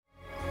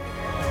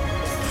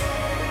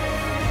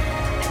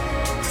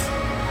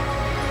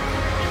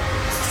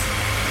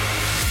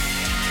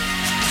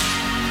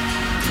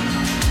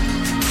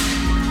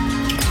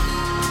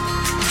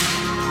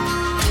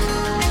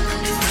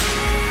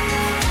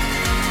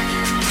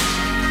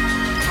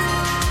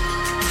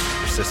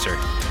sister.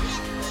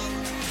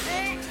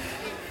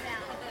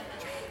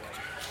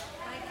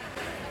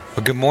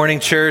 Well, good morning,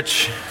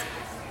 church.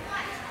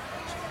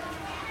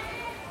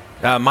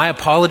 My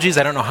apologies.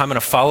 I don't know how I'm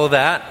going to follow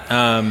that.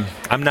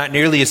 I'm not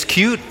nearly as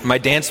cute. My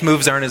dance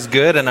moves aren't as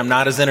good, and I'm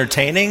not as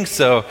entertaining,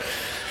 so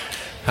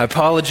I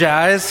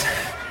apologize.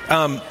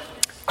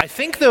 I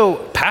think, though,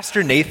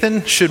 Pastor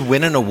Nathan should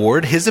win an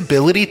award. His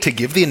ability to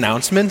give the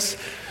announcements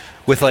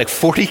with like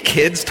 40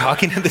 kids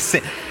talking at the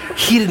same,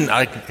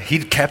 he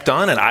kept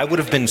on, and I would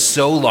have been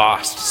so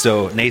lost.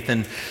 So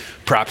Nathan,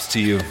 props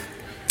to you.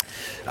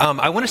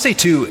 I want to say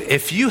too,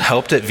 if you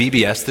helped at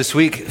VBS this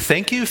week,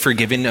 thank you for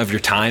giving of your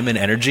time and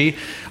energy.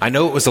 I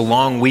know it was a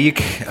long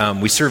week.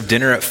 We served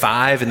dinner at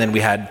 5, and then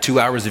we had 2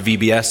 hours of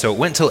VBS, so it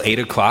went till 8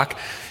 o'clock.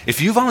 If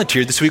you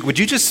volunteered this week, would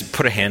you just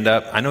put a hand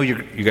up? I know you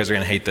guys are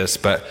going to hate this,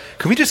 but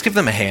can we just give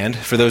them a hand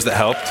for those that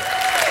helped?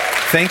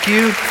 Thank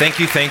you, thank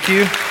you, thank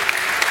you.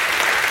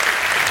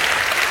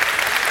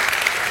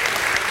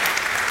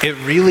 It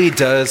really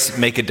does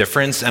make a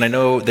difference, and I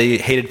know they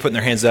hated putting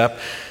their hands up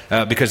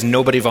because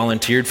nobody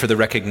volunteered for the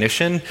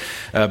recognition,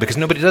 because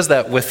nobody does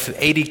that with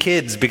 80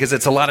 kids, because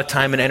it's a lot of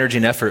time and energy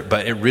and effort,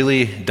 but it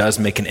really does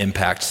make an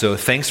impact. So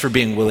thanks for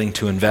being willing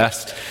to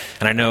invest.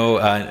 And I know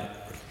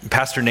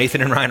Pastor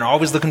Nathan and Ryan are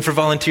always looking for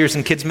volunteers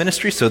in kids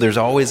ministry, so there's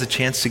always a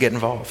chance to get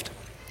involved.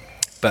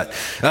 But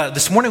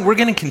this morning we're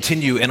going to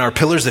continue in our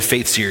Pillars of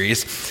Faith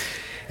series,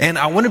 and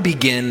I want to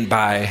begin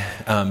by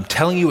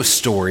telling you a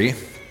story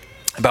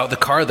about the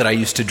car that I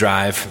used to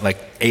drive like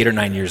 8 or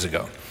 9 years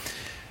ago.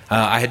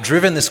 I had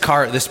driven this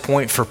car at this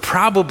point for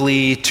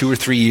probably 2 or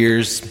 3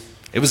 years.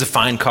 It was a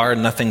fine car,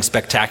 nothing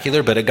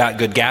spectacular, but it got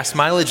good gas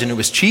mileage and it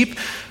was cheap,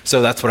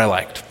 so that's what I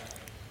liked.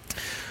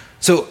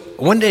 So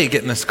one day I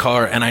get in this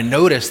car and I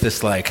notice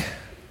this like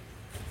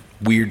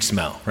weird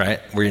smell, right?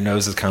 Where your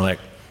nose is kind of like,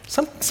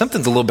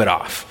 something's a little bit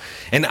off.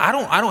 And I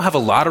don't have a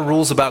lot of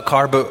rules about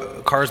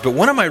cars, but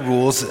one of my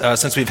rules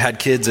since we've had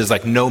kids is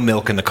like no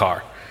milk in the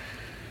car.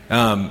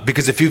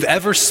 Because if you've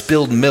ever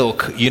spilled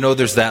milk, you know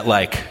there's that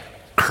like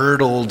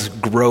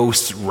curdled,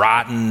 gross,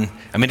 rotten.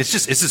 I mean, it's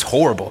just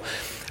horrible.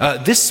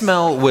 This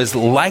smell was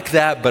like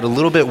that, but a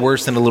little bit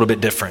worse and a little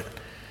bit different.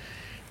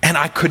 And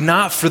I could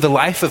not, for the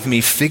life of me,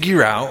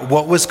 figure out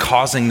what was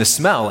causing the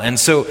smell. And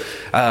so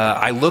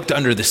I looked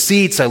under the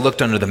seats, I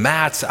looked under the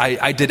mats,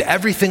 I did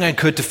everything I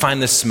could to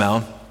find this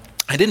smell.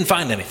 I didn't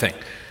find anything.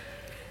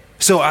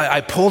 So I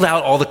pulled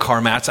out all the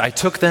car mats. I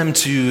took them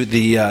to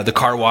the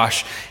car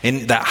wash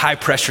in that high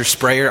pressure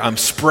sprayer. I'm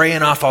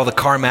spraying off all the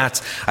car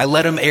mats. I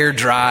let them air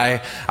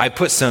dry. I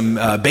put some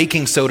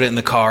baking soda in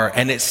the car,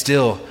 and it's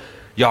still,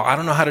 y'all, I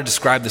don't know how to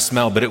describe the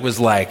smell, but it was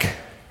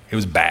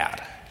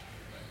bad.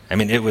 I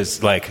mean, it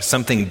was like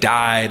something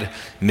died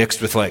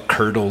mixed with like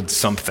curdled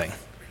something.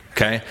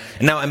 Okay?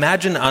 And now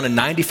imagine on a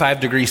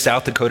 95-degree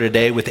South Dakota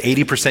day with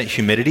 80%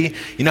 humidity,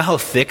 you know how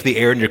thick the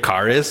air in your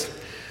car is?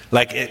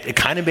 Like, it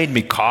kind of made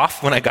me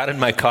cough when I got in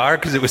my car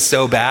because it was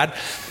so bad.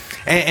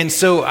 And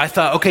so I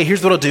thought, okay,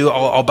 here's what I'll do.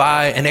 I'll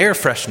buy an air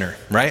freshener,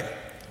 right?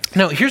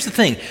 Now, here's the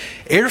thing.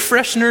 Air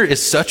freshener is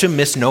such a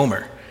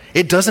misnomer.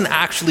 It doesn't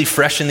actually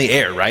freshen the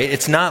air, right?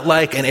 It's not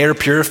like an air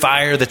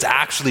purifier that's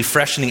actually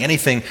freshening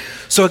anything.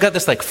 So I got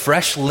this like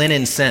fresh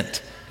linen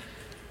scent.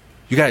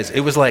 You guys,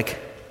 it was like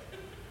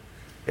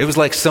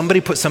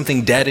somebody put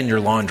something dead in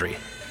your laundry.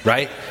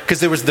 Right?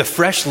 Because there was the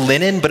fresh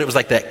linen, but it was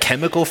like that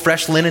chemical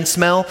fresh linen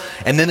smell.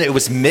 And then it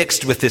was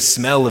mixed with this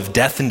smell of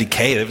death and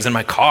decay that was in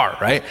my car,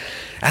 right?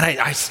 And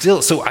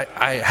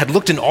I had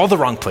looked in all the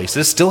wrong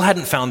places, still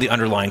hadn't found the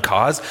underlying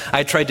cause.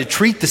 I tried to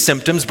treat the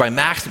symptoms by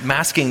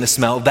masking the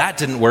smell. That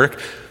didn't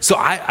work. So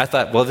I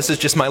thought, well, this is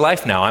just my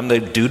life now. I'm the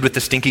dude with the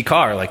stinky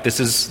car. Like,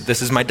 this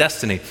is my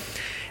destiny.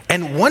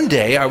 And one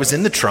day I was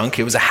in the trunk.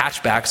 It was a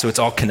hatchback, so it's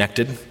all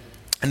connected.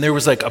 And there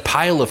was like a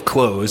pile of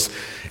clothes.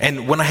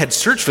 And when I had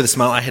searched for the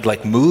smell, I had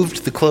like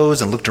moved the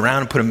clothes and looked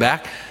around and put them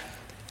back.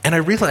 And I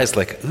realized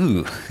like,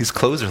 ooh, these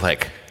clothes are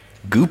like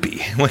goopy.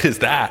 What is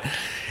that?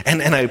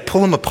 And I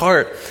pull them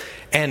apart.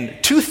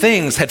 And 2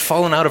 things had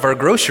fallen out of our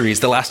groceries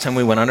the last time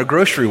we went on a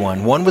grocery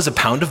run. One was a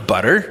pound of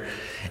butter.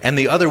 And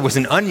the other was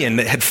an onion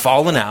that had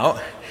fallen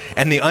out.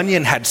 And the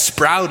onion had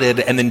sprouted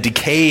and then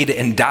decayed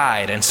and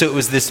died. And so it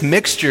was this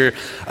mixture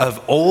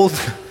of old,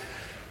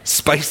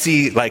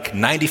 spicy, like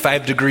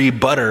 95-degree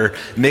butter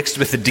mixed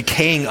with a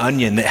decaying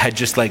onion that had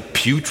just like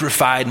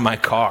putrefied my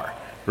car,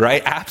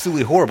 right?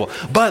 Absolutely horrible.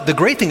 But the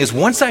great thing is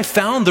once I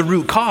found the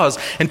root cause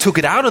and took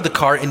it out of the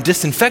car and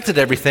disinfected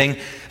everything,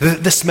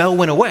 the smell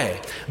went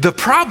away. The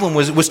problem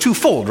was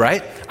twofold,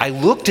 right? I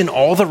looked in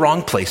all the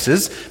wrong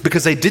places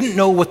because I didn't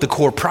know what the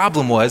core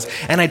problem was,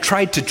 and I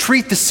tried to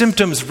treat the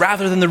symptoms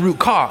rather than the root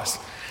cause.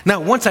 Now,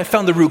 once I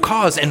found the root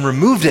cause and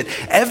removed it,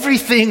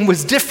 everything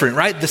was different,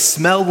 right? The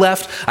smell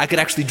left. I could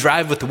actually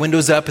drive with the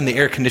windows up and the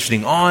air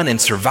conditioning on and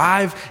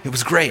survive. It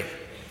was great.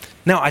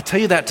 Now, I tell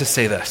you that to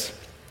say this.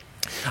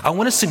 I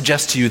want to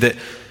suggest to you that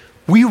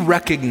we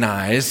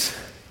recognize,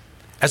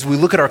 as we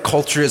look at our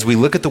culture, as we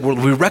look at the world,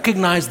 we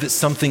recognize that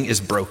something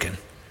is broken.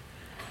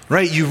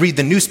 right? You read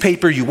the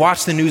newspaper, you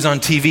watch the news on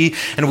TV,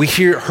 and we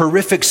hear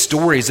horrific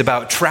stories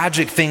about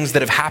tragic things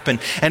that have happened.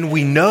 And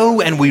we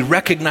know and we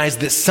recognize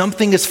that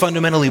something is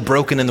fundamentally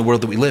broken in the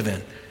world that we live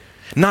in.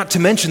 Not to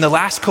mention the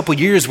last couple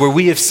years where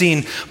we have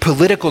seen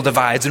political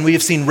divides and we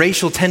have seen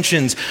racial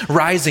tensions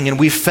rising, and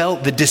we've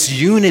felt the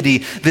disunity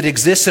that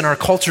exists in our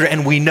culture,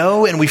 and we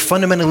know and we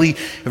fundamentally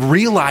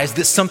realize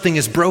that something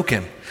is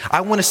broken.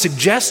 I want to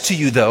suggest to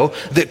you, though,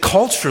 that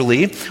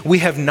culturally we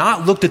have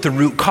not looked at the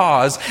root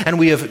cause, and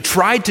we have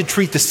tried to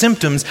treat the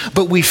symptoms,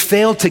 but we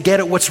failed to get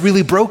at what's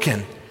really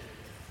broken.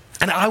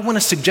 And I want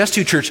to suggest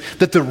to you, church,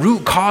 that the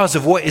root cause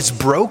of what is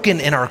broken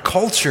in our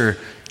culture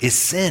is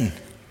sin.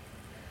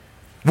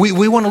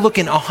 We want to look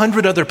in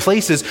 100 other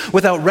places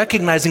without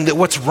recognizing that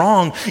what's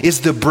wrong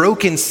is the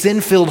broken,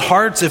 sin-filled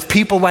hearts of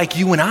people like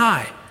you and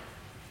I.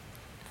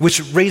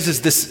 Which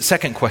raises this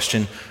second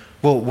question: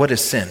 well, what is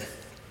sin?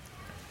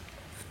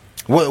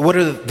 What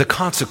are the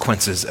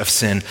consequences of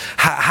sin?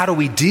 How do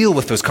we deal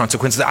with those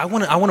consequences? I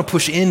want to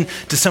push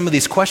into some of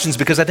these questions,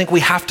 because I think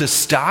we have to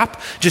stop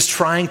just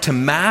trying to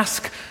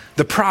mask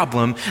the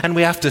problem, and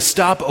we have to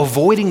stop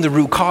avoiding the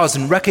root cause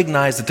and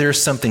recognize that there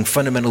is something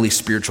fundamentally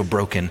spiritual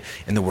broken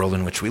in the world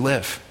in which we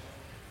live.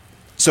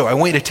 So I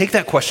want you to take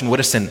that question, what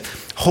is sin?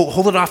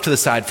 Hold it off to the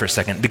side for a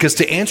second, because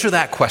to answer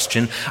that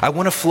question, I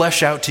want to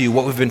flesh out to you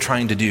what we've been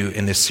trying to do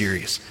in this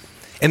series.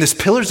 In this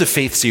Pillars of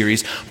Faith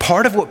series,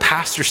 part of what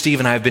Pastor Steve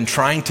and I have been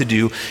trying to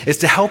do is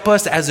to help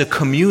us as a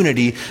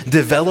community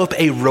develop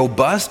a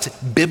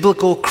robust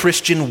biblical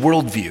Christian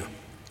worldview.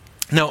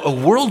 Now, a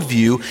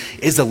worldview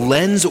is a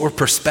lens or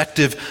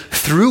perspective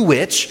through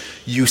which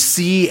you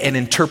see and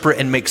interpret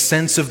and make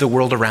sense of the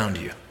world around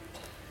you.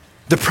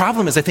 The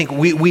problem is, I think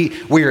we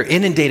are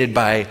inundated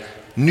by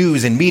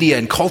news and media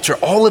and culture,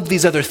 all of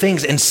these other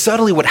things, and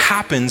subtly what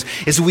happens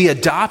is we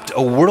adopt a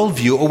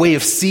worldview, a way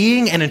of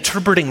seeing and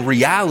interpreting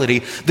reality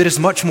that is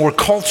much more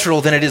cultural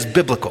than it is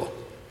biblical.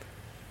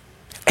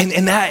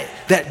 And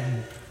that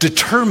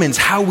determines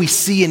how we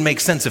see and make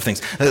sense of things.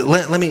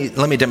 Let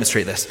me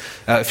demonstrate this.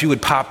 If you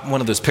would pop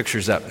one of those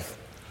pictures up.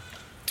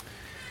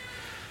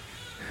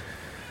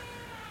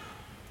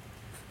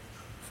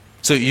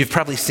 So you've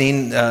probably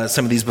seen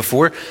some of these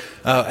before.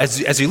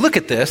 As you look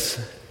at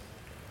this,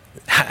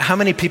 how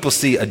many people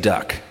see a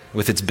duck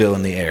with its bill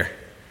in the air?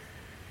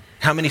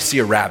 How many see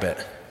a rabbit?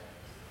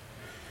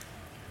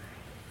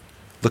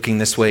 Looking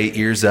this way,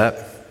 ears up.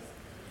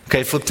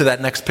 Okay, flip to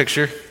that next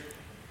picture.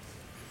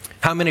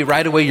 How many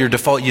right away your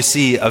default you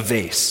see a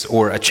vase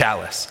or a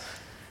chalice?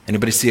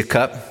 Anybody see a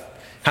cup?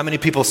 How many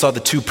people saw the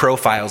two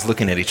profiles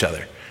looking at each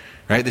other?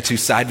 Right, the two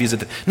side views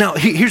of Now,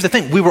 here's the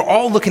thing. We were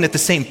all looking at the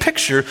same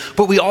picture,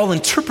 but we all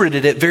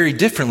interpreted it very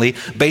differently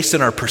based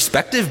on our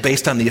perspective,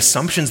 based on the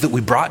assumptions that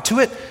we brought to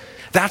it.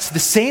 That's the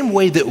same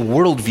way that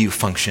worldview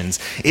functions.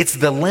 It's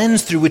the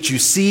lens through which you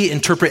see,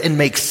 interpret, and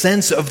make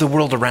sense of the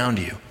world around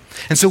you.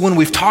 And so when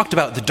we've talked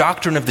about the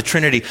doctrine of the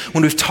Trinity,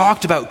 when we've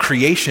talked about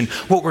creation,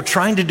 what we're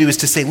trying to do is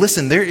to say,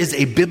 listen, there is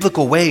a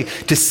biblical way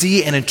to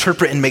see and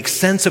interpret and make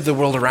sense of the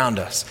world around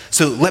us.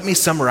 So let me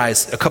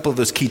summarize a couple of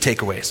those key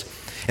takeaways.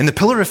 In the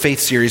Pillar of Faith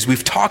series,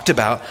 we've talked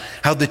about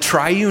how the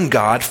triune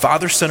God,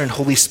 Father, Son, and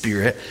Holy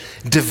Spirit,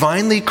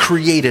 divinely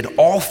created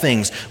all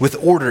things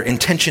with order,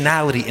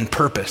 intentionality, and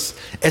purpose,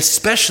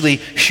 especially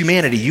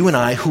humanity, you and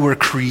I, who were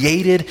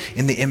created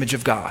in the image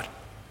of God.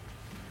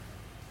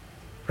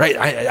 Right?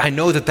 I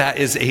know that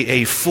is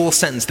a full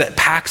sentence that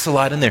packs a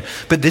lot in there,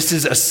 but this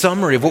is a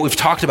summary of what we've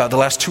talked about the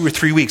last 2 or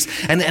 3 weeks.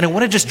 And I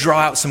want to just draw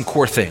out some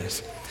core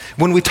things.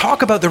 When we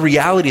talk about the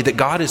reality that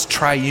God is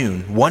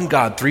triune, one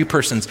God, three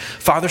persons,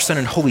 Father, Son,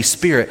 and Holy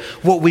Spirit,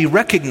 what we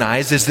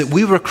recognize is that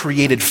we were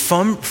created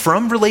from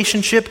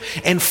relationship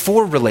and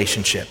for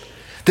relationship.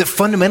 That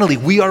fundamentally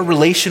we are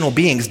relational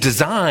beings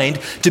designed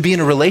to be in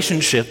a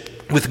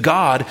relationship with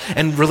God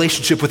and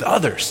relationship with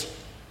others.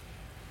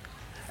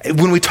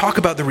 When we talk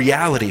about the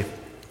reality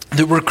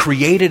that we're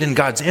created in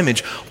God's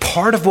image,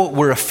 part of what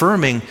we're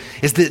affirming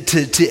is that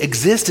to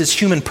exist as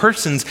human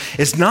persons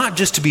is not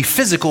just to be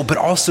physical, but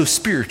also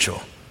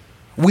spiritual.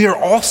 We are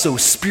also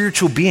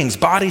spiritual beings,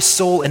 body,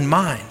 soul, and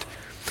mind.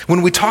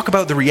 When we talk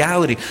about the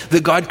reality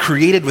that God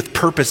created with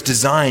purpose,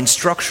 design,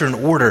 structure, and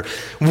order,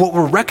 what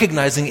we're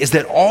recognizing is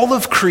that all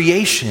of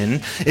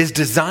creation is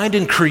designed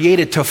and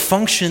created to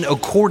function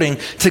according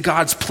to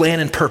God's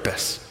plan and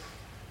purpose.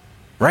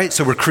 Right?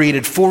 So we're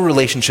created for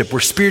relationship. We're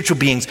spiritual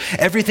beings.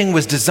 Everything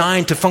was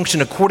designed to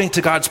function according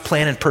to God's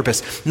plan and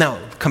purpose. Now,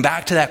 come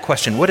back to that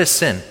question. What is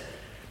sin?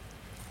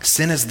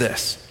 Sin is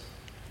this.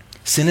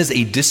 Sin is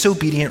a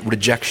disobedient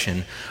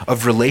rejection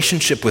of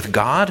relationship with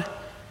God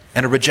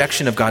and a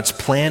rejection of God's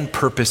plan,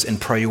 purpose, and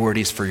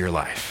priorities for your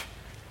life.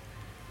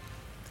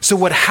 So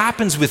what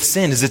happens with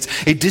sin is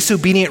it's a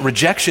disobedient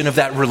rejection of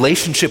that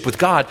relationship with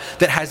God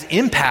that has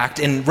impact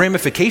and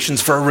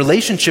ramifications for our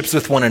relationships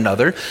with one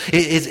another.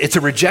 It's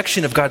a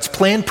rejection of God's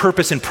plan,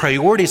 purpose, and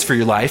priorities for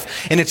your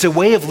life. And it's a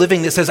way of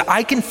living that says,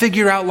 I can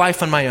figure out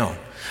life on my own.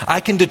 I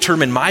can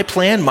determine my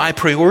plan, my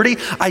priority.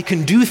 I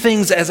can do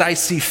things as I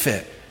see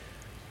fit.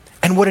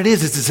 And what it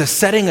is it's a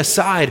setting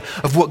aside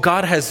of what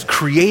God has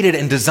created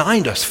and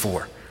designed us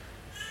for.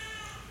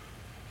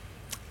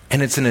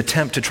 And it's an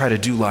attempt to try to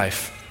do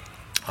life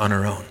on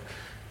our own.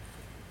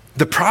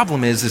 The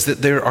problem is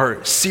that there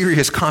are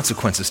serious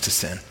consequences to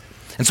sin.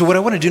 And so what I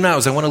want to do now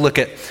is I want to look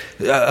at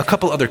a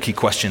couple other key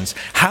questions.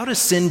 How does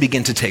sin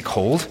begin to take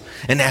hold?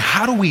 And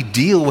how do we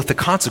deal with the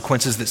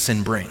consequences that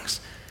sin brings?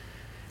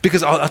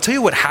 Because I'll tell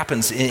you what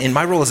happens in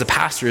my role as a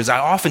pastor is I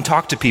often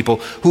talk to people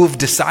who have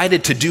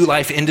decided to do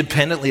life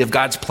independently of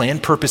God's plan,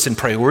 purpose, and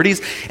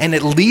priorities, and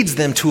it leads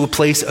them to a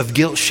place of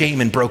guilt, shame,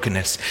 and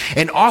brokenness.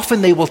 And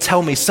often they will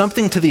tell me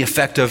something to the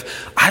effect of,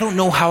 I don't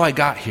know how I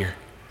got here.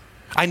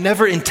 I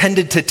never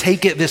intended to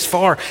take it this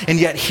far, and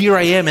yet here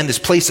I am in this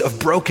place of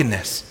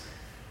brokenness.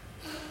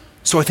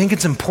 So I think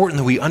it's important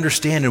that we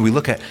understand and we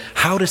look at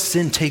how does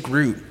sin take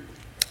root?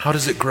 How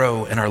does it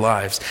grow in our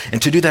lives?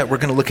 And to do that, we're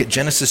going to look at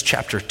Genesis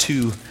chapter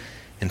 2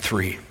 and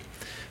 3.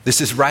 This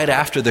is right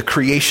after the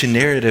creation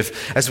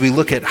narrative as we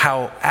look at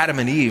how Adam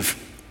and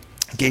Eve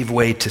gave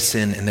way to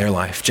sin in their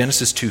life.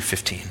 Genesis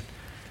 2:15. It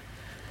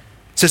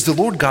says, the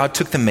Lord God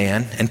took the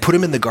man and put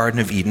him in the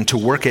Garden of Eden to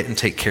work it and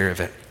take care of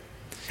it.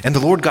 And the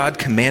Lord God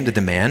commanded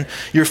the man,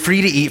 you're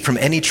free to eat from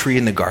any tree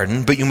in the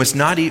garden, but you must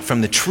not eat from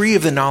the tree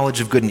of the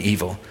knowledge of good and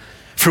evil.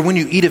 For when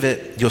you eat of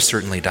it, you'll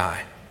certainly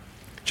die.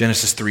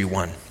 Genesis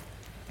 3:1.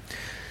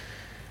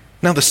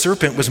 Now the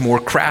serpent was more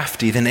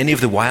crafty than any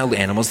of the wild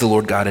animals the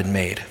Lord God had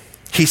made.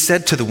 He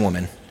said to the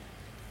woman,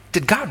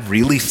 did God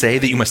really say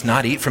that you must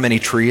not eat from any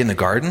tree in the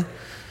garden?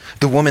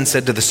 The woman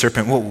said to the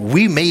serpent, well,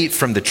 we may eat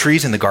from the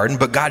trees in the garden,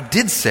 but God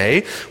did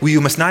say, well,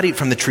 you must not eat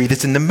from the tree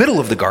that's in the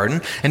middle of the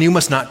garden, and you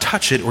must not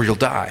touch it or you'll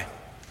die.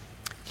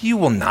 You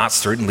will not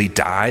certainly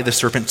die, the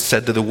serpent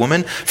said to the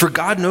woman, for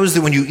God knows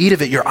that when you eat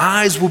of it, your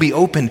eyes will be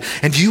opened,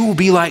 and you will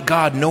be like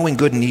God, knowing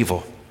good and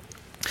evil.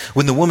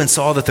 When the woman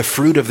saw that the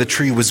fruit of the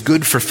tree was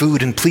good for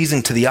food and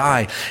pleasing to the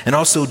eye, and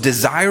also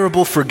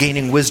desirable for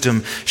gaining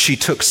wisdom, she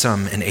took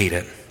some and ate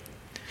it.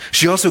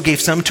 She also gave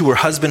some to her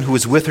husband who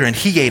was with her, and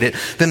he ate it.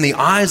 Then the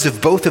eyes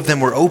of both of them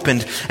were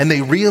opened, and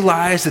they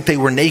realized that they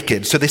were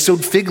naked. So they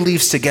sewed fig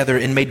leaves together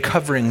and made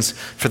coverings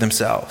for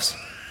themselves.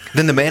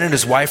 Then the man and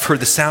his wife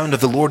heard the sound of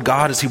the Lord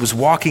God as he was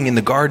walking in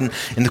the garden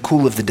in the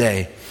cool of the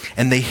day.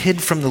 And they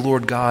hid from the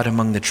Lord God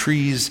among the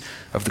trees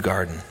of the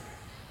garden.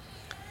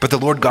 But the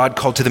Lord God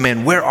called to the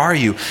man, where are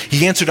you?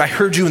 He answered, I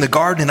heard you in the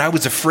garden, and I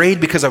was afraid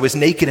because I was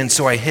naked, and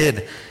so I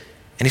hid.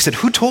 And he said,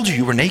 who told you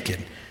you were naked?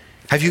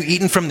 Have you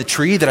eaten from the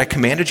tree that I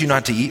commanded you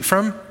not to eat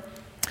from?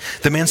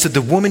 The man said,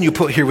 the woman you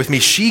put here with me,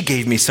 she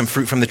gave me some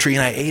fruit from the tree,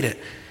 and I ate it.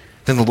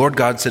 Then the Lord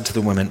God said to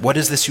the woman, what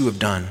is this you have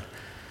done?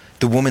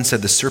 The woman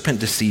said, the serpent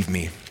deceived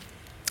me,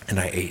 and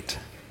I ate.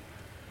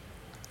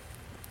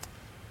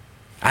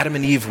 Adam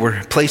and Eve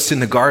were placed in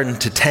the garden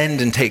to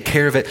tend and take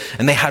care of it,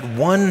 and they had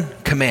one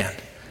command.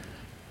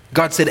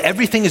 God said,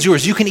 everything is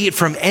yours. You can eat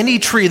from any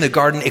tree in the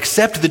garden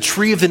except the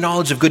tree of the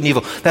knowledge of good and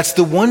evil. That's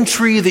the one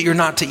tree that you're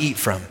not to eat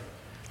from.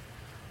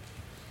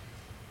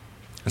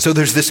 And so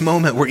there's this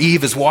moment where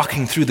Eve is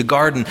walking through the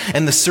garden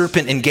and the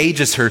serpent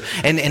engages her.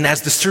 And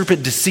as the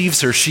serpent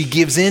deceives her, she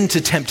gives in to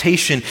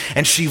temptation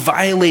and she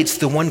violates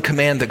the one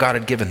command that God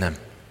had given them.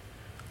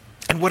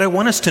 And what I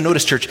want us to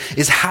notice, church,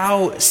 is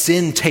how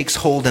sin takes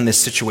hold in this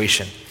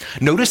situation.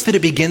 Notice that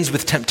it begins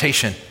with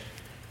temptation.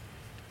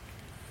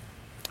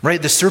 Right?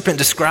 The serpent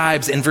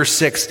describes in verse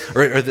 6,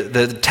 or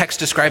the text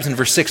describes in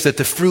verse 6 that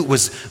the fruit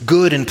was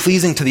good and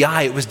pleasing to the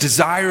eye. It was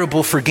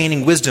desirable for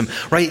gaining wisdom.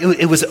 Right?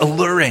 It was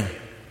alluring.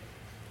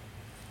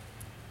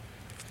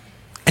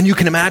 And you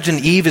can imagine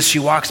Eve as she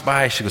walks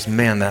by, she goes,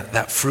 man,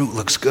 that fruit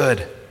looks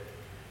good.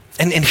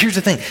 And here's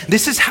the thing.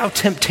 This is how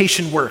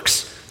temptation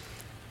works.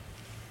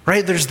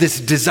 Right? There's this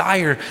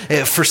desire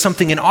for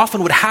something, and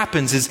often what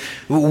happens is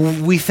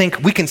we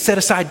think we can set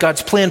aside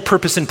God's plan,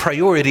 purpose, and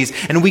priorities,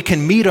 and we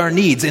can meet our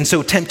needs. And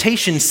so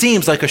temptation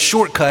seems like a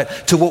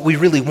shortcut to what we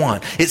really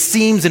want. It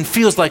seems and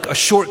feels like a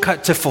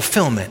shortcut to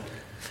fulfillment.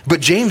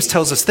 But James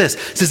tells us this.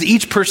 It says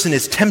each person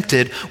is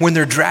tempted when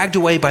they're dragged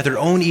away by their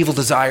own evil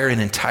desire and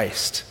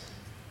enticed.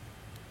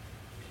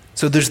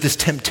 So there's this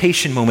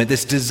temptation moment,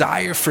 this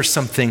desire for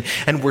something,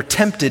 and we're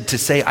tempted to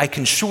say, I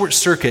can short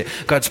circuit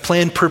God's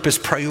plan, purpose,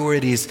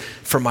 priorities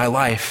for my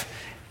life,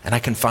 and I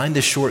can find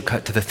this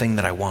shortcut to the thing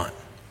that I want.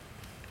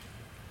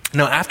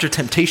 Now, after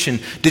temptation,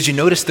 did you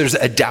notice there's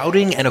a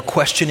doubting and a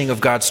questioning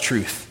of God's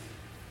truth?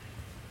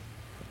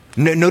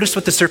 Notice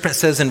what the serpent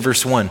says in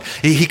verse 1.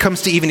 He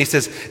comes to Eve and he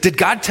says, did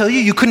God tell you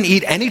you couldn't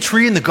eat any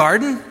tree in the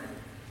garden?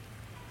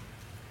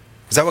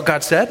 Is that what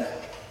God said?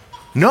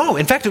 No,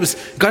 in fact,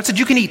 God said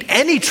you can eat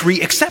any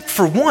tree except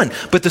for one.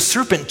 But the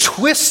serpent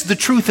twists the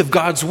truth of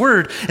God's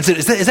word and said,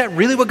 is that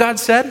really what God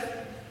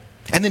said?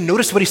 And then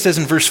notice what he says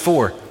in verse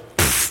 4.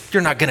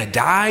 You're not going to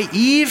die,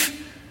 Eve.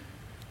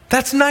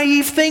 That's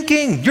naive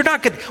thinking. You're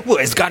not going to, well,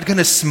 is God going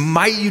to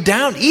smite you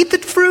down? Eat the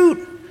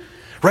fruit.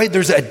 Right?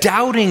 There's a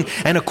doubting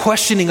and a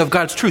questioning of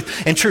God's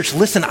truth. And church,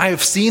 listen, I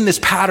have seen this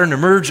pattern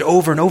emerge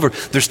over and over.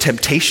 There's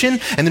temptation,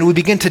 and then we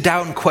begin to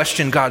doubt and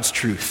question God's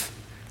truth.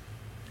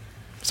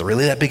 Is it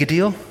really that big a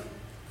deal?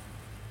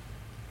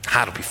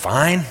 It'll be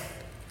fine.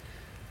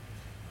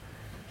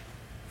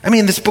 I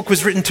mean, this book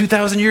was written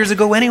 2,000 years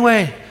ago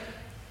anyway.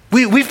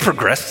 We've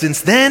progressed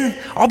since then.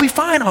 I'll be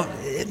fine.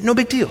 No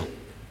big deal.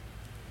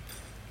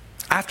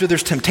 After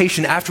there's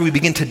temptation, after we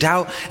begin to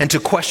doubt and to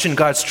question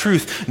God's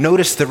truth,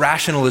 notice the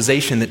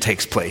rationalization that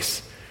takes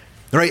place.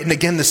 Right? And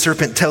again, the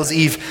serpent tells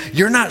Eve,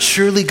 you're not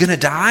surely going to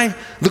die?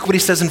 Look what he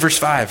says in verse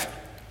 5.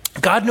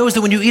 God knows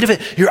that when you eat of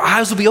it, your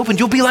eyes will be opened.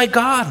 You'll be like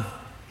God.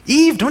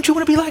 Eve, don't you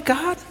want to be like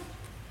God?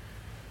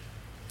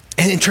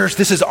 And in church,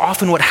 this is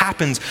often what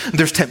happens.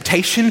 There's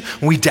temptation,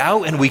 we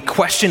doubt and we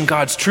question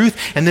God's truth,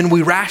 and then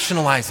we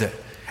rationalize it.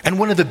 And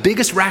one of the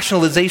biggest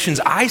rationalizations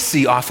I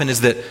see often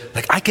is that,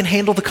 I can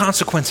handle the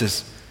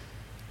consequences.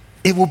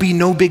 It will be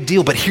no big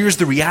deal. But here's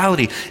the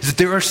reality, is that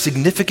there are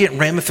significant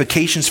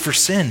ramifications for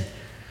sin.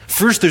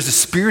 First, there's a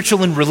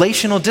spiritual and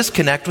relational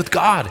disconnect with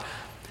God.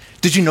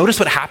 Did you notice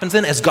what happens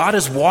then? As God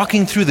is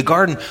walking through the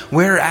garden,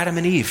 where are Adam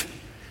and Eve?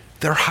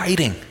 They're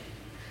hiding.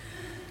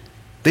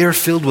 They are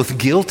filled with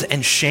guilt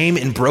and shame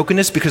and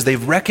brokenness because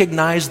they've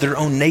recognized their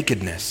own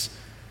nakedness.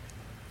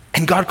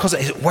 And God calls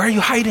out, why are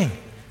you hiding?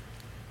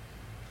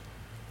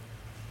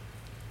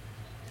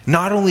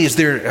 Not only is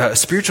there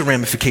spiritual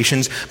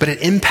ramifications, but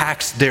it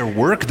impacts their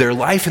work, their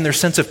life, and their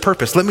sense of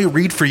purpose. Let me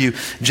read for you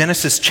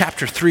Genesis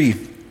chapter 3,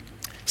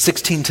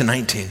 16 to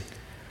 19.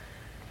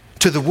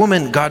 To the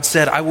woman, God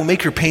said, I will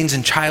make your pains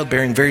in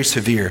childbearing very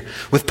severe.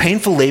 With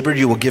painful labor,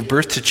 you will give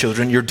birth to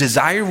children. Your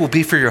desire will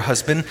be for your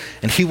husband,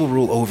 and he will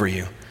rule over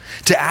you.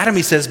 To Adam,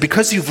 he says,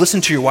 because you've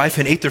listened to your wife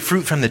and ate the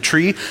fruit from the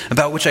tree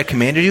about which I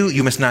commanded you,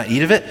 you must not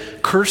eat of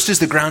it. Cursed is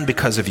the ground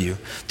because of you.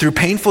 Through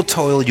painful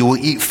toil, you will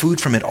eat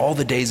food from it all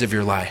the days of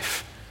your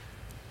life.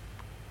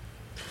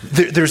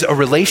 There's a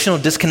relational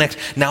disconnect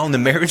now in the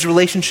marriage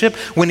relationship.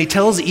 When he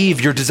tells Eve,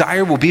 your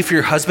desire will be for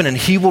your husband and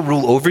he will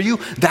rule over you,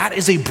 that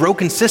is a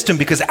broken system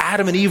because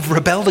Adam and Eve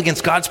rebelled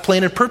against God's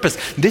plan and purpose.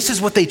 This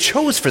is what they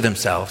chose for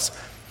themselves.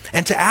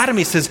 And to Adam,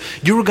 he says,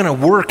 you were going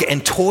to work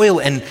and toil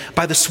and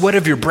by the sweat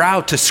of your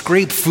brow to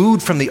scrape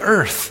food from the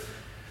earth.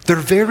 Their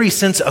very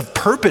sense of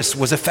purpose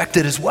was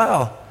affected as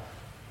well.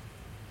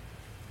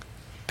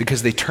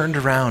 Because they turned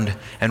around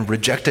and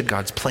rejected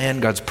God's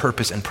plan, God's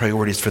purpose, and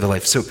priorities for their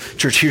life. So,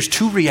 church, here's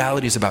two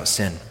realities about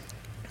sin.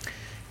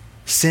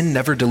 Sin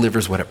never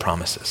delivers what it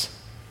promises.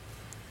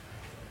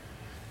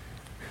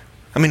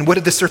 I mean, what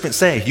did the serpent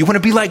say? You want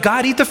to be like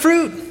God? Eat the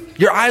fruit.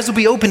 Your eyes will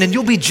be opened and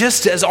you'll be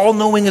just as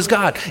all-knowing as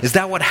God. Is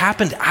that what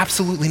happened?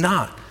 Absolutely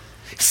not.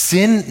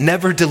 Sin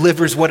never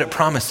delivers what it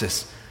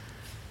promises.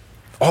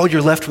 All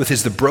you're left with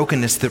is the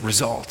brokenness that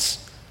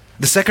results.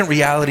 The second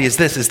reality is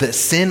this, is that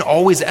sin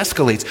always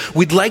escalates.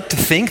 We'd like to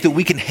think that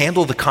we can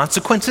handle the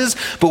consequences,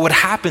 but what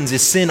happens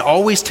is sin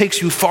always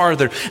takes you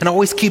farther and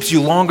always keeps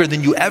you longer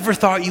than you ever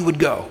thought you would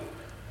go.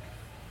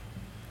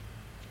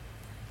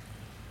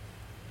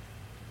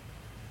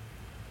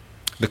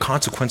 The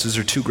consequences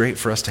are too great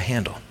for us to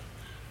handle.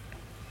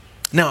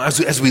 Now,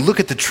 as we look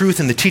at the truth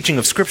and the teaching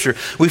of Scripture,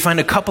 we find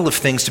a couple of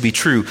things to be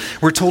true.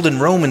 We're told in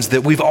Romans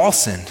that we've all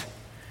sinned.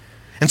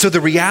 And so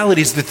the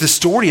reality is that the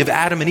story of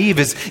Adam and Eve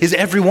is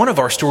every one of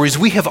our stories.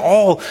 We have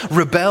all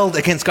rebelled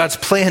against God's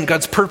plan,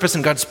 God's purpose,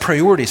 and God's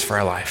priorities for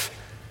our life.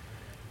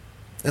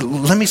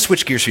 Let me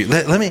switch gears for you.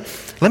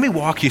 Let me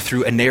walk you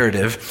through a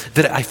narrative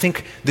that I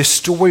think this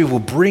story will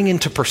bring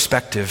into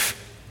perspective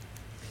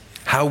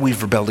how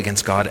we've rebelled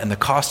against God and the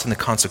cost and the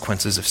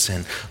consequences of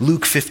sin.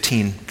 Luke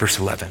 15, verse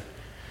 11.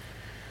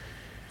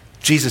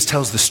 Jesus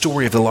tells the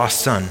story of the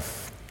lost son.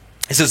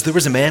 He says, there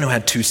was a man who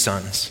had two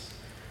sons.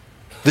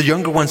 The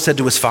younger one said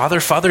to his father,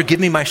 Father, give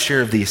me my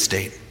share of the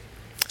estate.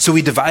 So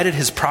he divided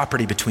his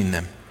property between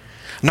them.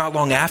 Not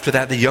long after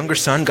that, the younger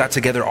son got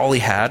together all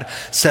he had,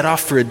 set off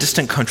for a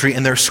distant country,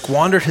 and there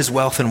squandered his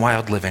wealth in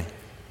wild living.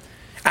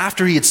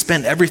 After he had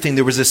spent everything,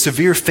 there was a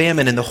severe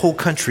famine in the whole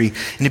country,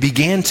 and he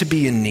began to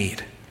be in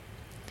need.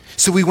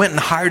 So he went and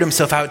hired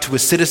himself out to a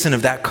citizen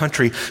of that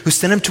country who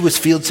sent him to his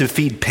field to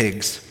feed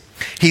pigs.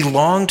 He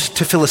longed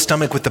to fill his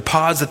stomach with the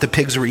pods that the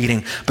pigs were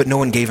eating, but no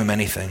one gave him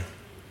anything.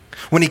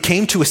 When he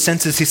came to his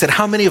senses, he said,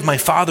 how many of my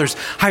father's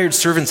hired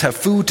servants have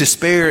food to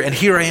spare, and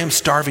here I am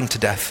starving to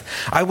death?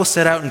 I will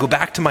set out and go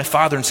back to my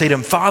father and say to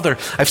him, Father,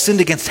 I've sinned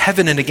against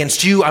heaven and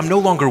against you. I'm no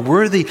longer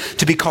worthy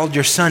to be called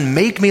your son.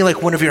 Make me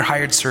like one of your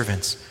hired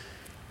servants.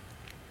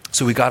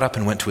 So he got up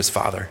and went to his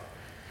father.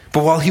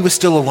 But while he was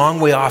still a long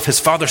way off, his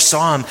father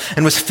saw him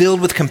and was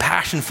filled with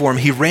compassion for him.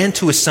 He ran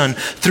to his son,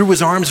 threw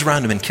his arms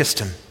around him, and kissed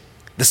him.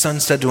 The son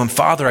said to him,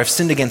 Father, I've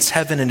sinned against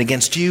heaven and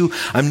against you.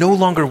 I'm no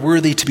longer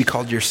worthy to be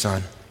called your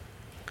son.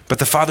 But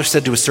the father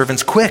said to his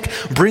servants, quick,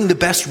 bring the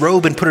best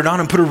robe and put it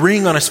on him. Put a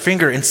ring on his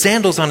finger and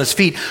sandals on his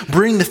feet.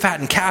 Bring the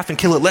fattened calf and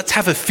kill it. Let's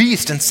have a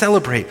feast and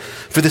celebrate.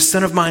 For this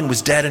son of mine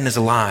was dead and is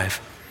alive,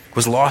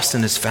 was lost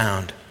and is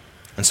found.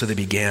 And so they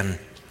began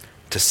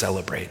to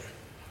celebrate.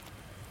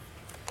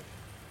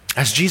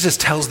 As Jesus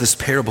tells this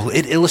parable,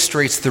 it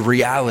illustrates the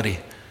reality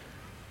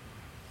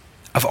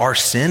of our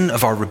sin,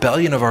 of our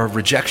rebellion, of our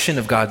rejection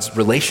of God's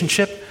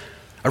relationship,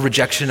 a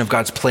rejection of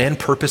God's plan,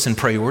 purpose, and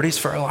priorities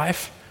for our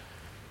life.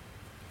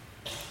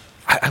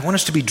 I want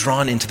us to be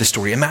drawn into the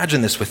story.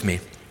 Imagine this with me.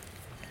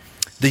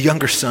 The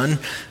younger son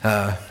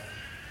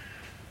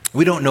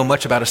We don't know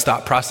much about his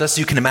thought process.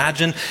 You can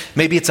imagine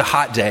maybe it's a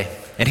hot day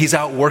and he's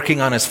out working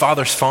on his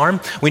father's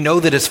farm. We know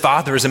that his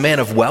father is a man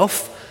of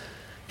wealth.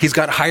 He's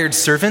got hired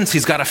servants.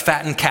 He's got a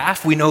fattened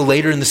calf. We know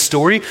later in the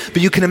story.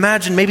 But you can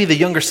imagine maybe the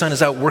younger son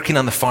is out working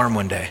on the farm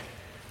one day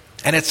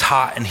and it's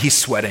hot and he's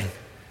sweating.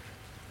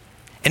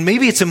 And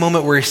maybe it's a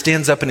moment where he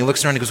stands up and he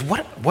looks around and he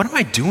goes, what am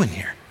I doing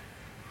here?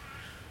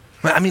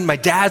 I mean, my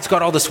dad's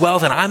got all this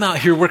wealth and I'm out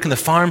here working the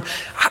farm.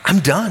 I'm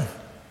done.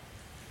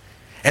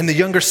 And the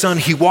younger son,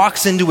 he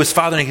walks into his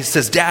father and he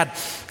says, Dad,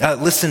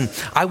 listen,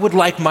 I would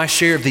like my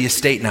share of the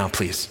estate now,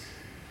 please.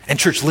 And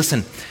church,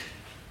 listen,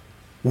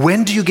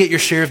 when do you get your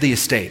share of the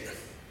estate?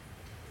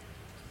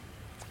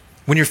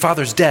 When your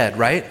father's dead,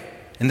 right?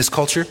 In this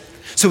culture.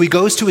 So he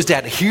goes to his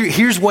dad.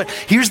 Here's the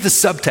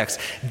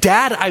subtext.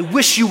 Dad, I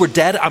wish you were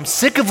dead. I'm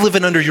sick of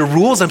living under your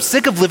rules. I'm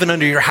sick of living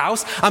under your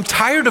house. I'm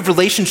tired of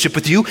relationship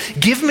with you.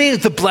 Give me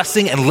the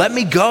blessing and let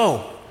me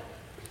go.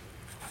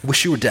 I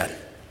wish you were dead.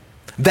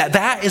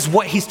 That is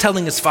what he's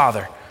telling his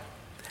father.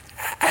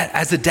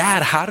 As a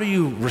dad, how do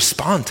you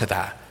respond to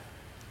that?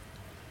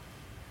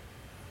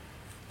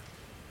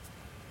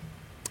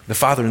 The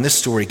father in this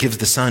story gives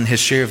the son his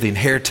share of the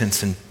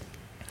inheritance, and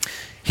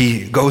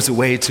he goes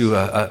away to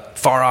a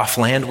far-off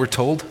land, we're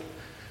told.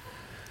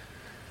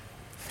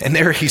 And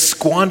there he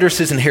squanders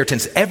his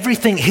inheritance.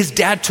 Everything, his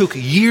dad took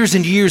years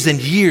and years and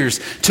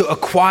years to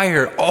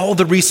acquire all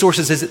the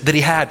resources that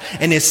he had.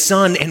 And his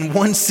son, in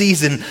one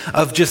season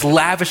of just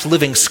lavish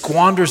living,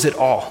 squanders it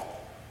all.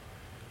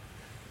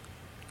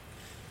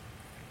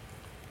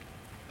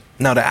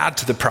 Now, to add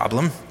to the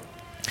problem,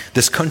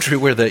 this country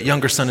where the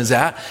younger son is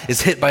at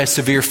is hit by a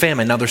severe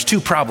famine. Now, there's two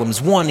problems.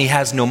 One, he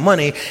has no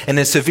money, and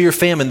in severe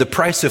famine, the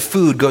price of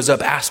food goes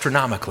up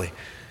astronomically.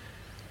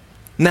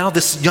 Now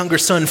this younger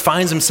son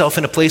finds himself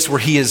in a place where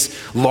he is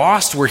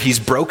lost, where he's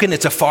broken.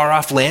 It's a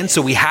far-off land,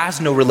 so he has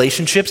no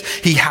relationships.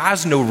 He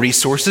has no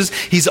resources.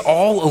 He's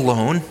all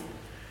alone,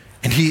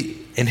 and he,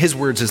 in his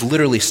words, is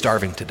literally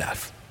starving to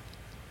death.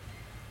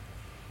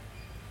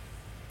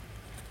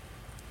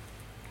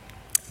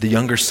 The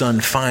younger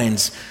son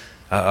finds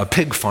a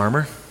pig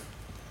farmer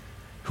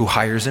who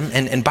hires him.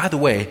 And by the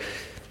way,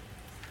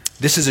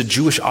 this is a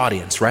Jewish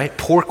audience, right?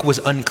 Pork was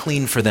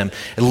unclean for them,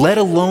 let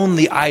alone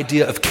the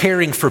idea of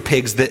caring for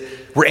pigs that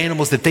were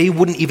animals that they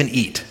wouldn't even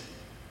eat.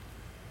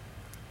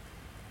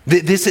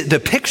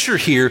 The picture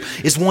here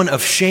is one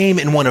of shame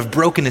and one of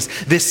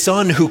brokenness. This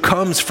son who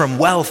comes from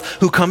wealth,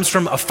 who comes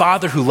from a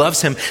father who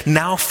loves him,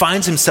 now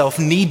finds himself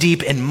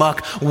knee-deep in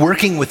muck,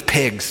 working with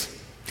pigs.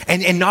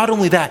 And not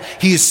only that,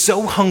 he is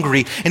so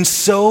hungry and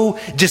so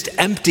just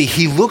empty.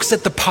 He looks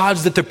at the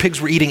pods that the pigs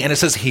were eating, and it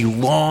says he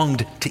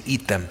longed to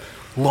eat them.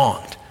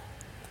 Longed.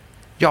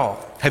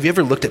 Y'all, have you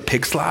ever looked at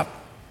pig slop?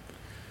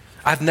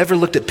 I've never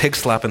looked at pig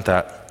slop and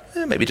thought,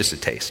 maybe just a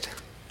taste,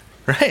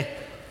 right?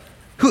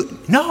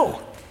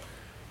 No.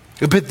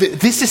 But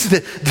this is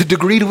the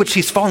degree to which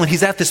he's fallen.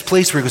 He's at this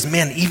place where he goes,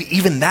 man,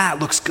 even that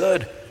looks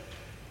good.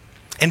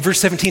 In verse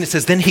 17, it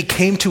says, then he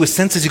came to his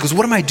senses. He goes,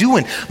 what am I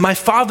doing? My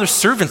father's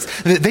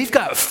servants, they've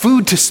got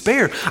food to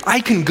spare.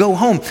 I can go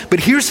home. But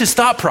here's his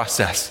thought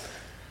process.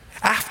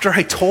 After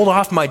I told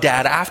off my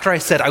dad, after I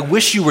said, I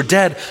wish you were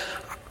dead,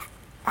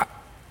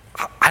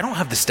 I don't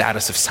have the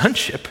status of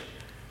sonship.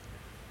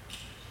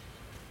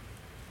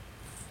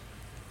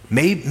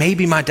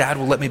 Maybe my dad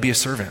will let me be a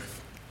servant.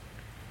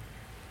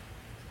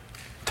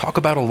 Talk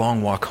about a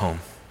long walk home,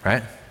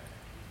 right?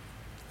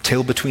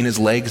 Tail between his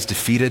legs,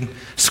 defeated,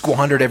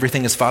 squandered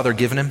everything his father had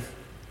given him.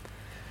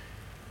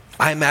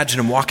 I imagine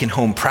him walking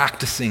home,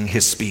 practicing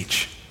his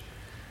speech.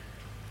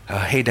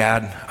 Hey,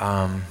 Dad,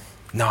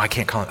 no, I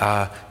can't call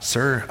him,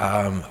 sir,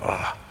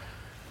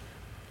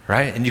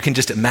 right? And you can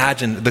just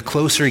imagine the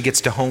closer he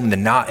gets to home, the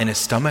knot in his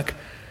stomach.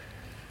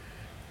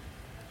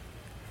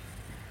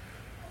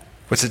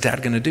 What's his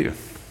dad going to do?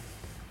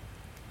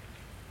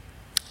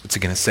 What's he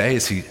going to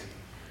say?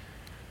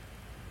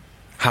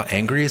 How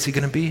angry is he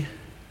going to be?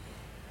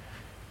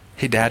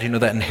 Hey, Dad, you know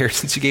that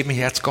inheritance you gave me?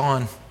 Yeah, it's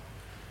gone.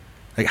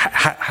 Like,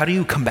 how do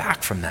you come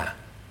back from that?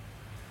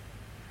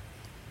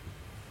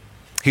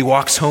 He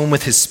walks home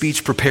with his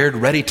speech prepared,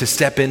 ready to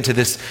step into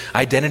this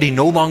identity,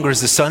 no longer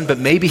as a son, but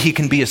maybe he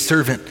can be a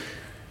servant.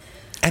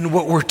 And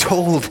what we're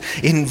told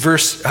in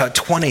verse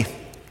 20.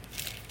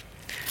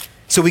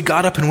 So he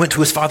got up and went to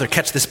his father.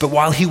 Catch this. But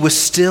while he was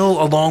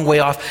still a long way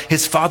off,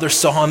 his father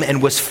saw him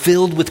and was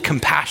filled with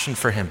compassion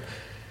for him.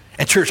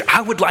 And church,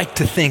 I would like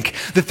to think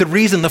that the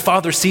reason the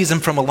father sees him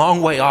from a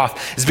long way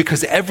off is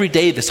because every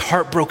day this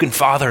heartbroken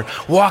father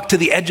walked to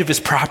the edge of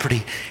his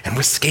property and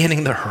was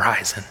scanning the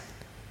horizon.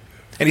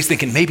 And he's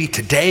thinking, maybe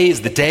today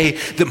is the day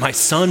that my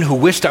son who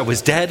wished I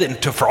was dead and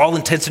for all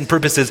intents and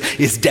purposes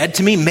is dead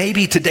to me.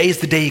 Maybe today is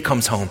the day he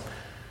comes home.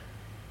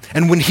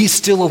 And when he's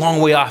still a long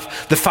way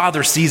off, the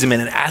father sees him.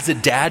 And as a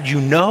dad,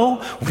 you know,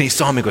 when he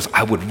saw him, he goes,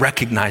 I would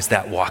recognize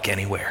that walk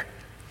anywhere.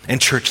 And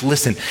church,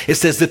 listen, it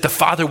says that the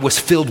father was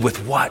filled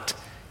with what?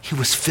 He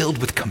was filled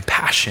with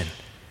compassion.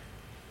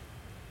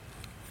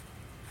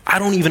 I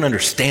don't even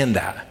understand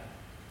that.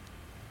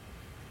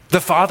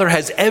 The Father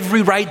has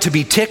every right to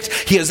be ticked.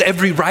 He has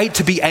every right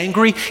to be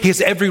angry. He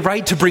has every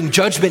right to bring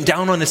judgment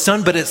down on his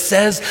Son. But it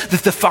says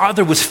that the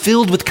Father was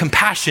filled with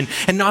compassion.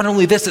 And not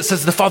only this, it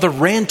says the Father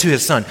ran to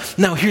his Son.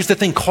 Now, here's the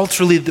thing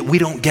culturally that we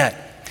don't get.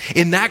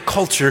 In that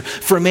culture,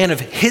 for a man of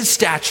his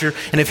stature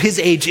and of his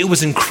age, it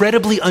was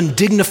incredibly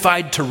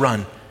undignified to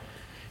run.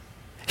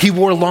 He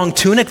wore a long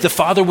tunic. The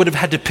Father would have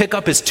had to pick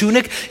up his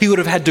tunic. He would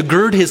have had to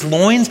gird his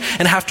loins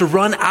and have to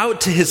run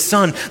out to his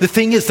Son. The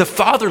thing is, the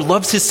Father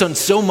loves his Son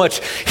so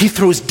much, he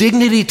throws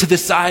dignity to the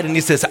side and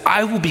he says,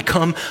 I will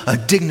become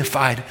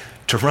dignified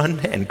to run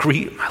and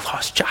greet my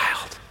lost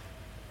child.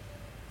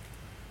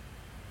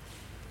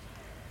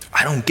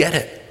 I don't get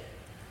it.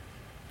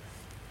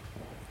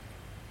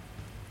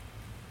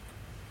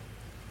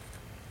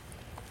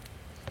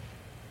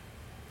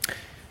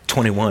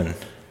 "21.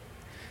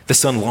 The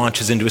Son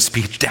launches into a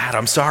speech. Dad,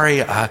 I'm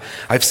sorry.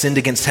 I've sinned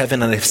against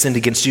heaven and I've sinned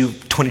against you.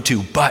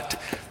 22.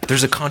 But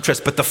there's a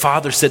contrast. But the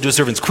Father said to his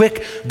servants,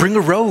 quick, bring a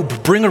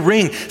robe, bring a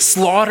ring,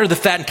 slaughter the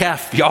fattened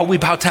calf. Y'all, we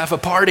about to have a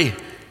party.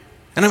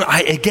 And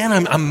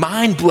I'm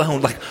mind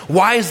blown. Like,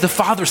 why is the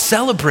Father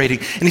celebrating?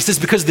 And he says,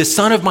 because this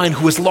Son of mine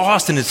who was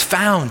lost and is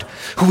found,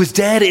 who was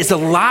dead is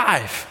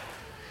alive.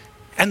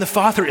 And the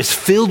Father is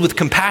filled with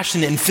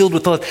compassion and filled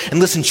with love. And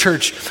listen,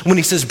 church, when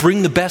he says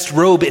bring the best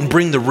robe and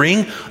bring the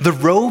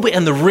robe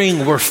and the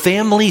ring were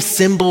family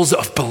symbols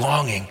of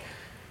belonging.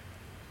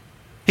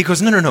 He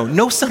goes,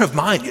 no son of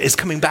mine is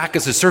coming back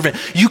as a servant.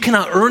 You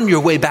cannot earn your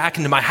way back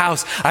into my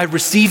house. I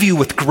receive you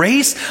with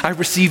grace. I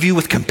receive you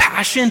with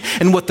compassion.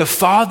 And what the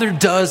Father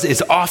does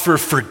is offer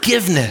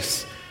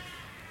forgiveness.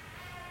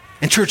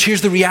 And church,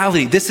 here's the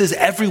reality. This is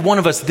every one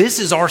of us. This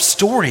is our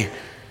story.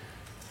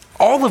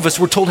 All of us,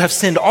 we're told, have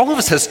sinned. All of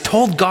us has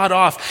told God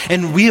off,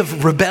 and we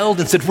have rebelled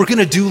and said, we're going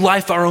to do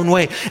life our own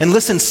way. And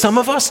listen, some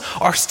of us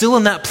are still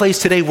in that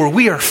place today where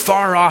we are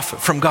far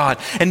off from God.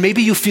 And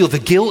maybe you feel the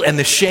guilt and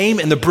the shame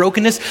and the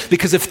brokenness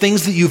because of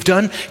things that you've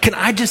done. Can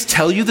I just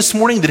tell you this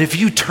morning that if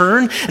you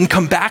turn and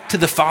come back to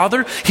the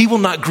Father, he will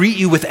not greet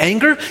you with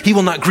anger. He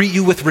will not greet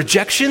you with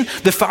rejection.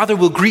 The Father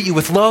will greet you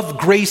with love,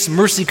 grace,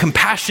 mercy,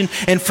 compassion,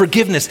 and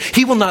forgiveness.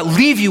 He will not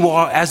leave you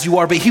all as you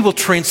are, but he will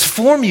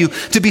transform you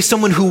to be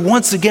someone who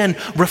once again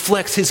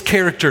reflects his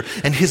character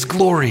and his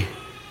glory.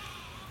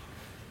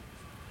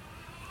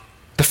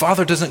 The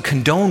Father doesn't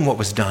condone what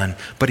was done,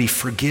 but he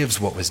forgives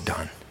what was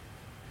done.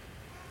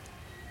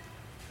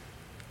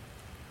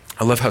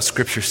 I love how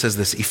Scripture says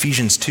this,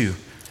 Ephesians 2.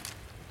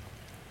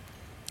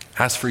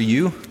 As for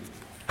you,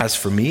 as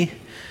for me,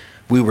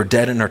 we were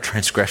dead in our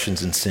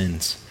transgressions and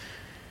sins,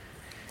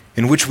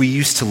 in which we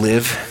used to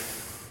live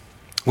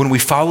when we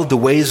followed the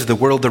ways of the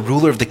world, the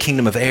ruler of the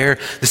kingdom of air,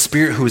 the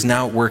spirit who is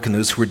now at work in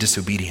those who are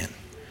disobedient.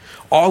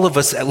 All of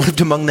us lived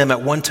among them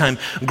at one time,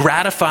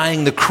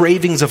 gratifying the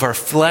cravings of our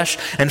flesh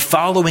and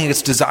following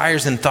its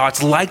desires and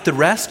thoughts. Like the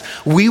rest,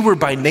 we were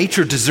by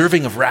nature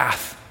deserving of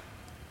wrath.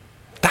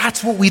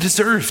 That's what we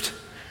deserved.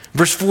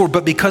 Verse 4,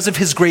 but because of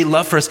his great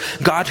love for us,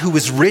 God, who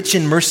is rich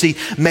in mercy,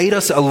 made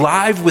us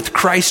alive with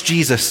Christ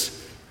Jesus.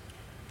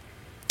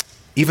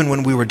 Even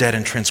when we were dead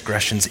in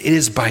transgressions, it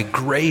is by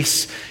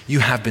grace you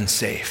have been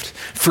saved.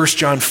 1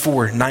 John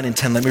 4, 9 and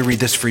 10, let me read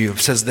this for you. It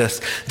says this,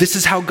 this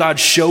is how God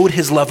showed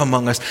his love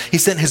among us. He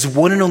sent his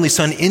one and only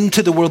Son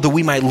into the world that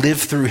we might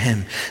live through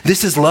him.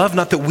 This is love,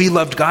 not that we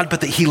loved God, but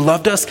that he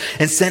loved us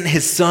and sent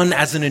his Son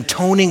as an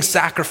atoning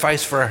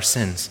sacrifice for our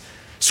sins.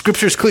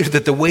 Scripture is clear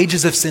that the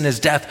wages of sin is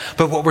death,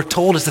 but what we're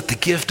told is that the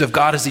gift of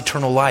God is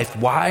eternal life.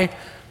 Why?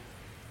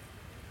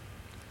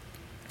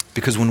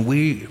 Because when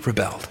we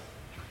rebelled,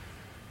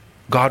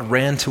 God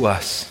ran to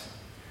us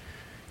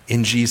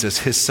in Jesus,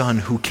 his Son,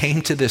 who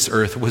came to this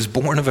earth, was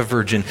born of a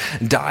virgin,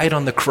 died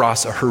on the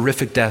cross a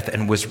horrific death,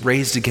 and was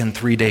raised again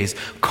 3 days,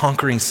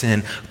 conquering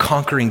sin,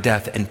 conquering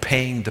death, and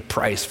paying the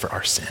price for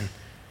our sin.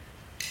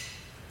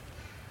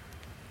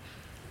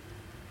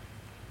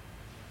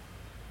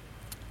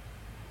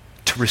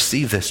 To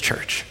receive this,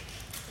 church,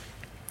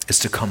 is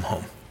to come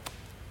home.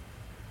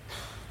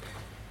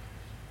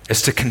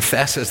 Is to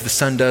confess, as the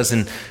Son does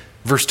in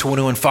Verse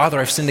 21, Father,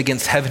 I've sinned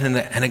against heaven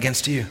and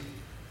against you.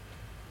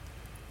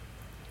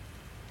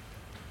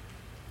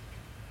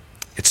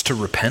 It's to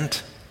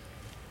repent.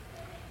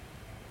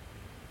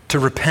 To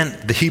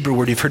repent, the Hebrew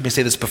word, you've heard me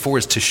say this before,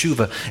 is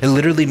teshuvah. It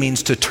literally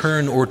means to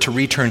turn or to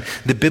return.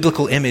 The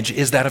biblical image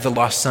is that of a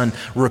lost son.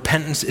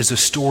 Repentance is a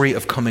story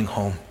of coming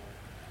home.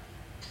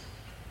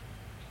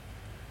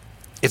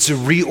 It's a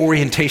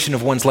reorientation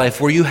of one's life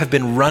where you have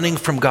been running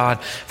from God.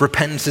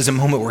 Repentance is a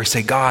moment where you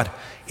say, God,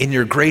 in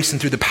your grace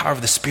and through the power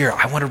of the Spirit,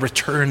 I want to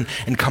return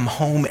and come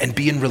home and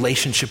be in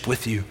relationship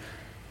with you.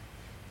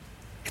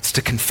 It's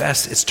to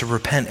confess, it's to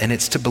repent, and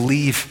it's to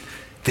believe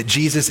that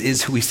Jesus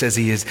is who he says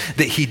he is,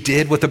 that he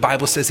did what the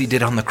Bible says he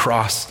did on the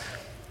cross,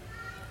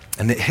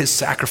 and that his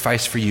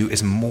sacrifice for you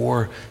is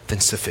more than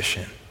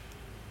sufficient.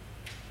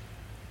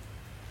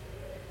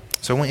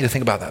 So I want you to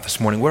think about that this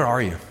morning. Where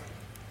are you?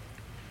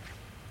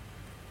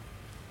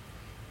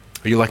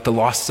 Are you like the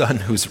lost son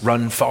who's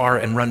run far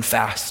and run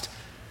fast,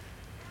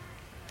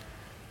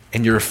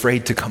 and you're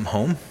afraid to come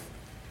home?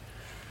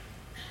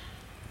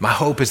 My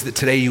hope is that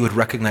today you would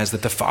recognize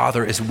that the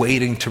Father is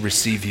waiting to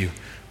receive you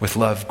with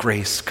love,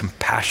 grace,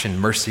 compassion,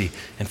 mercy,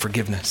 and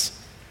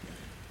forgiveness.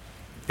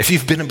 If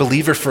you've been a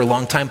believer for a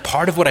long time,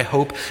 part of what I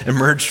hope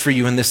emerged for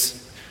you in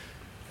this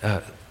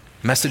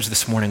message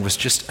this morning was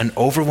just an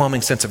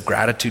overwhelming sense of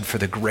gratitude for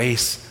the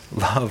grace,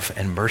 love,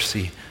 and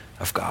mercy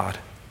of God.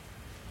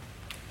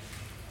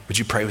 Would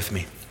you pray with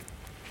me?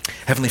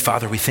 Heavenly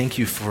Father, we thank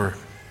you for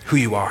who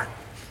you are.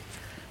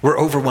 We're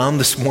overwhelmed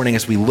this morning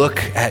as we look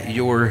at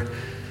your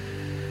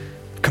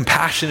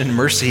compassion and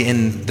mercy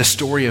in the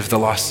story of the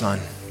lost son.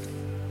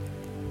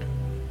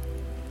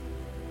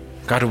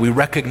 God, we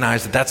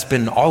recognize that that's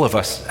been all of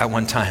us at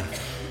one time.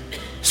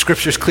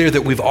 Scripture's clear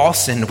that we've all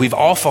sinned, we've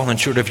all fallen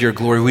short of your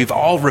glory, we've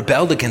all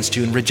rebelled against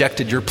you and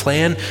rejected your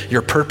plan,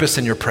 your purpose,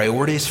 and your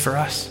priorities for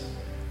us.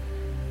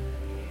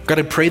 God,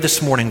 I pray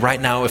this morning right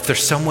now, if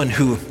there's someone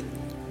who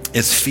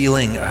is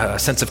feeling a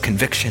sense of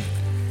conviction,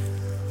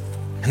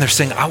 and they're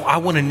saying, I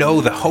want to know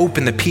the hope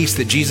and the peace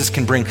that Jesus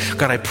can bring.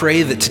 God, I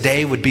pray that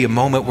today would be a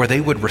moment where they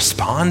would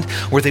respond,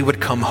 where they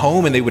would come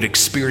home and they would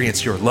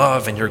experience your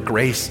love and your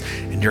grace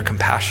and your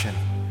compassion.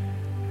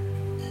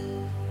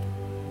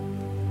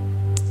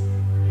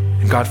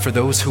 And God, for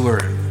those who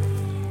are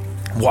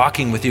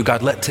walking with you,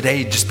 God, let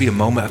today just be a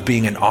moment of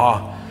being in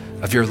awe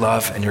of your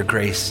love and your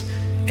grace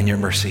and your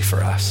mercy for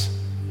us.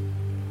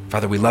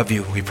 Father, we love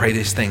you. We pray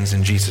these things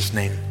in Jesus'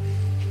 name.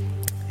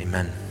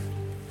 Amen.